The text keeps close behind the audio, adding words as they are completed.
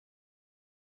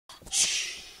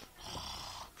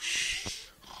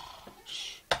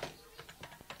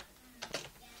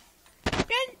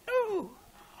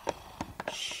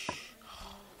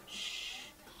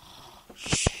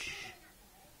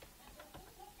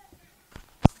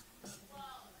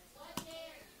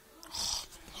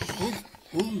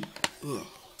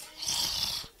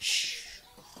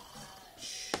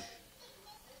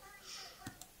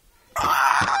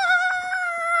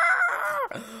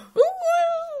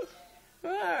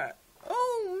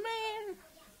Oh man,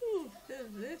 who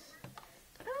does this?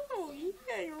 Oh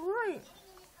yeah, you're right.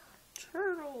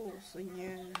 Turtles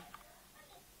again.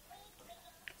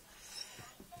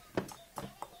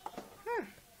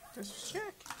 Let's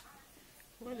check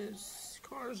what his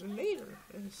cars are made of.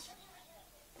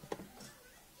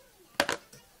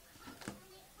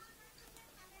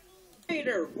 Hey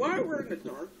there, why we're in the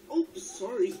dark? Oh,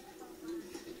 sorry.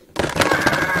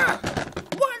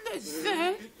 What is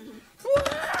that?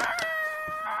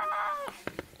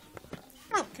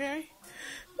 Okay,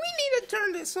 we need to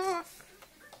turn this off.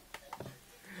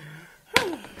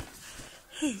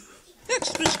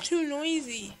 That's just too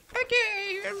noisy.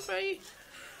 Okay, everybody,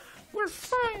 we're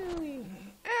finally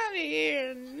out of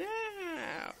here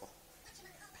now.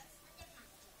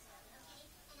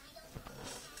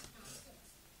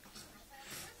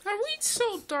 Are we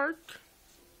so dark?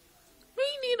 We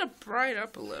need to brighten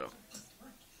up a little.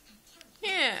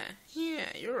 Yeah,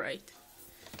 you're right.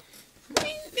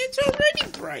 It's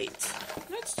already bright.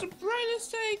 That's the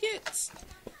brightest that it gets.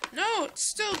 No, it's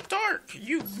still dark,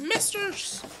 you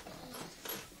misters.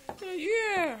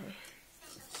 Yeah.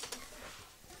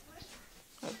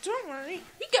 Oh, don't worry.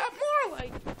 We got more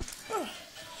light.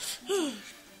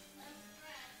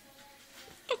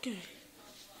 Okay.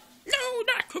 No,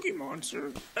 not Cookie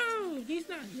Monster. Oh, he's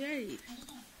not ready.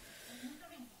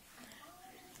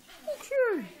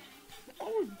 Okay.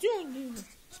 All we're doing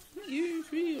here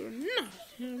is we are not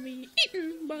going to be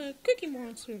eaten by a Cookie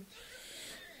Monster.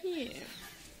 Yeah.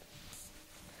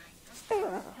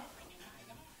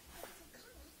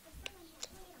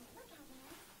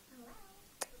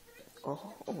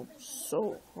 Oh, I'm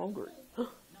so hungry.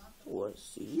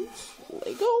 What's these?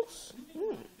 Legos?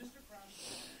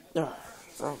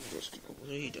 I'm just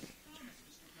gonna eat them.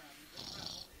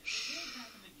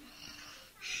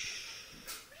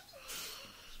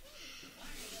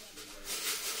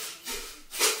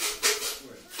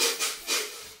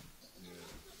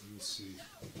 Let me see.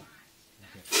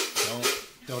 Okay.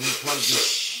 Don't unplug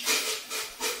this.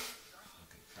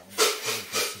 Okay, don't unplug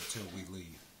this until we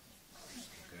leave.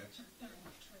 Okay?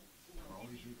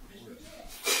 Always record.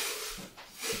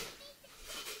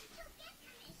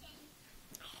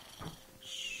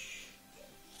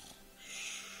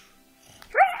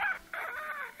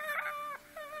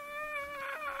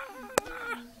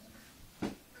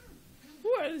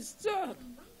 What is that?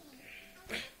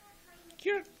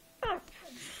 Get up.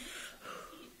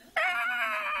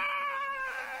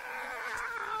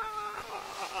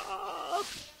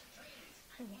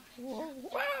 Wow.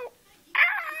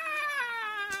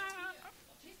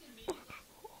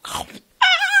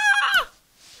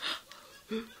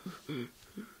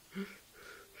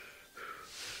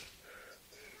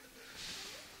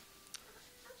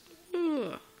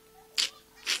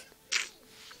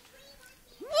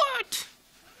 What?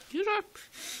 Get up.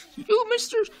 You,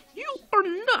 mister, you are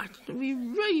not going to be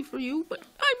ready for you, but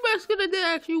I'm just going to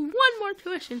ask you one more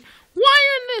question. Why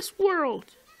in this world?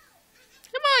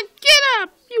 Come on, get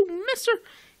up, you mister.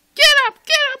 Get up,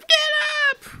 get up, get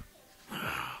up.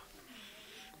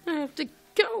 I have to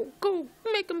go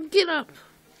make him get up.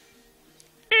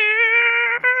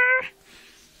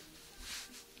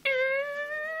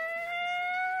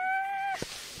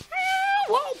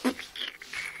 Whoa.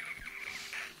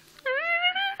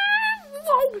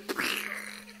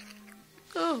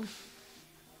 Oh.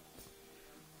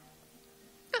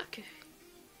 Okay.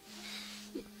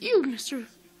 You, mister,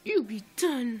 you be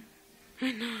done.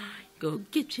 And I go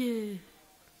get you.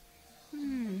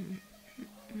 Who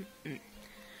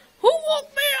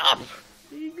woke me up?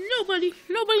 Nobody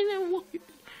didn't woke you.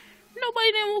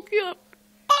 Nobody didn't woke you up.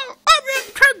 Oh, I'm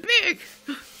gonna turn big.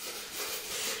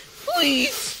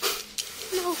 Please.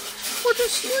 No, we're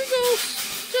just Legos.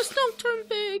 Just don't turn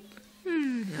big.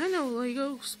 I know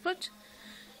Legos, but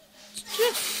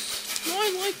just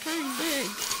why like turning big?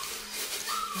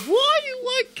 What do you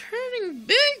like turning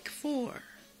big for?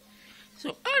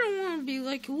 So I don't want to be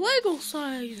like Lego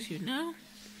size, you know?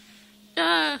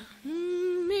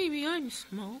 Maybe I'm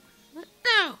small, but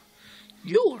no,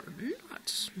 you are not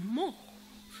small.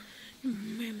 You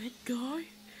mimic guy.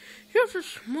 You're as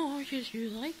small as you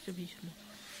like to be small.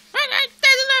 Alright,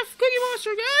 that's enough, Cookie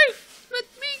Monster guy. Let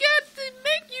me get to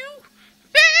make you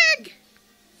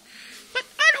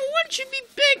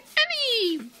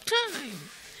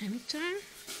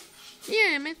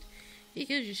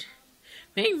Because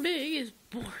being big is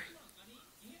boring.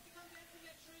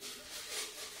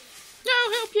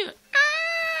 I'll help you.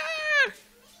 Ah!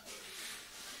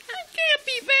 I can't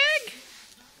be big.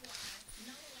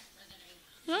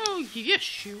 Oh,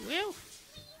 yes, you will.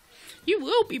 You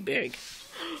will be big.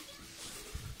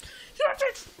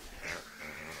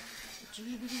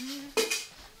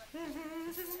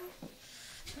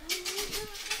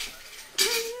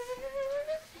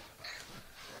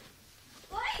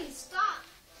 Please stop.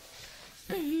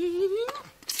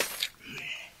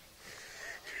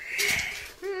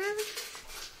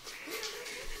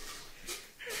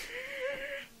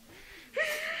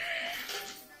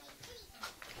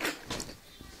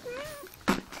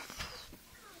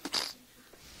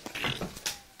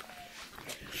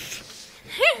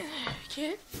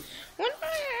 Okay. When I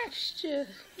asked you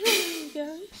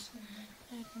guys,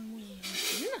 I'm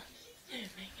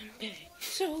making big.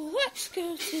 So let's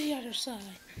go to the other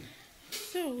side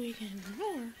so we can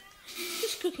ignore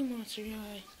this Cookie Monster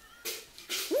guy.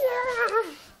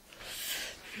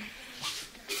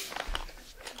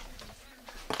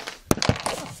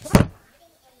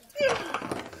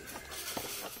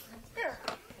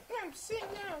 I'm sitting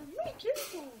down. Me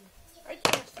too. I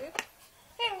can't sit.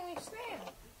 I only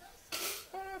stand.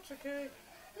 Oh, that's okay.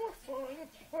 We're fine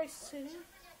by sitting.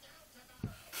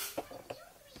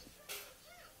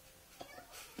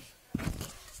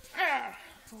 Ah,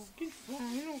 I'll be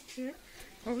fine, okay.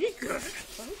 Are we good?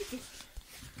 Are we good?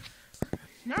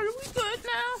 Now are we good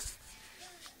now?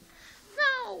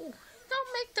 No, don't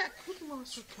make that Cookie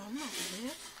Monster come over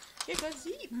there. Because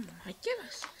he might get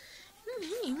us.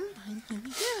 He might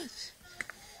get us.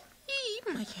 He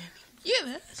might get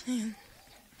us. And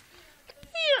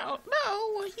you don't know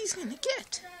what he's gonna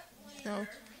get. So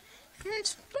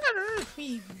it's better if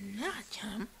we not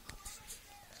come.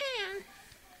 And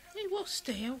we will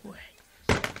stay away.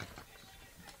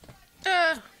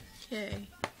 Okay.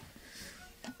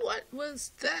 What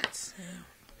was that sound?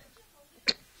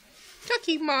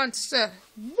 Cookie Monster!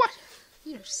 What?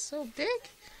 You're so big?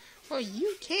 Well,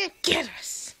 you can't get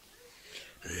us.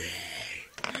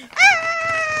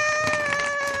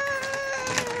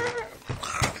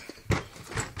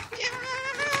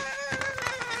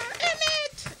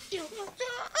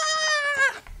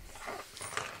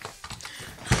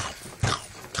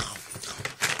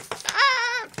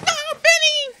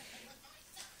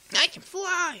 I can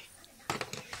fly.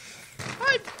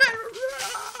 I better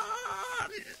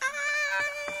run.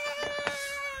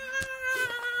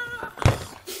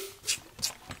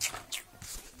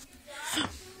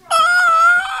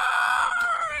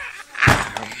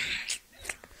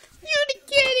 You the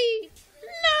kitty.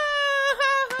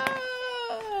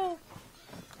 No.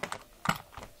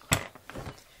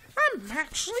 I'm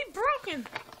actually broken.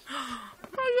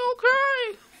 Are you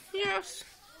okay? Yes.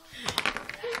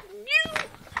 You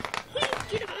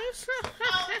get us.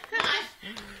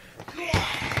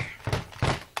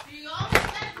 Do you always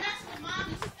let mess with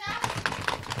mommy's stuff?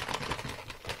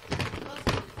 Let's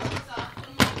put the clothes off. Put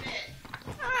them on bed.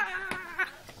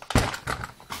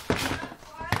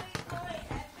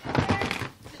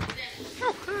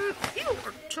 Okay, you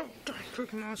are so darn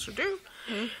Cookie Monster, dude.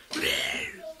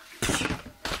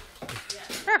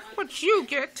 That's what you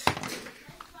get.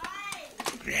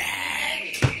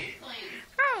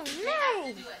 Oh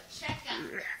no! Do a checkup.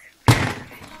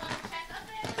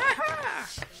 Aha!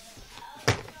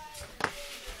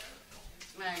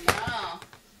 I know.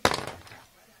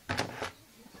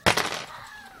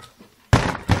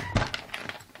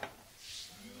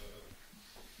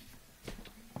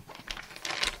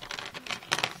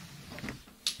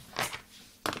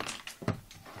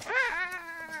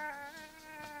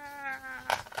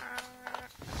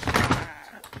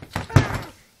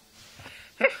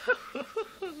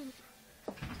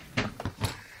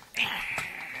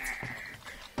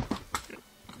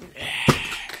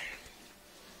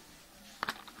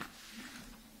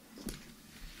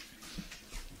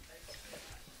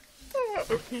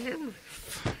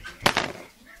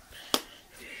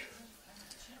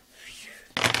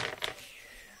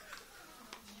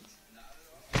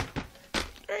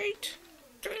 Eight.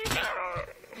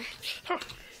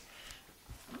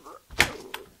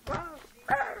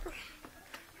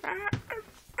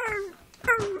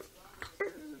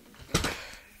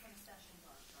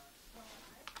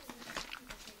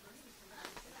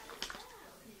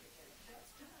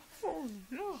 Oh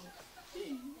no,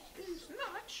 he's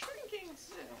not shrinking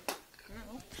still.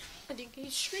 No, I think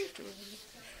he's shrinked already.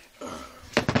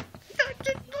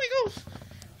 Wiggles!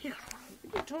 Yeah,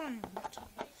 good time.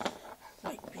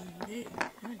 Like being big.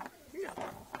 Yeah.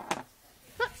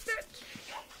 That's it.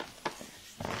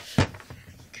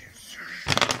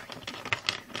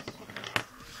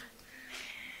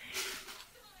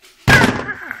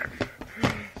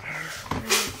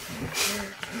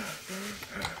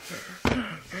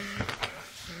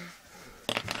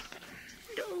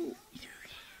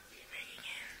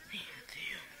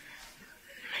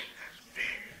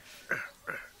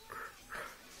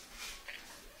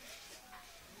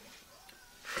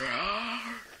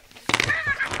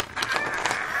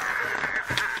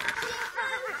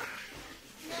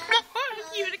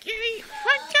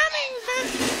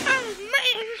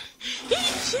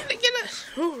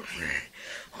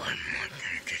 I'm not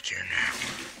gonna get you now.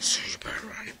 So you better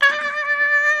run.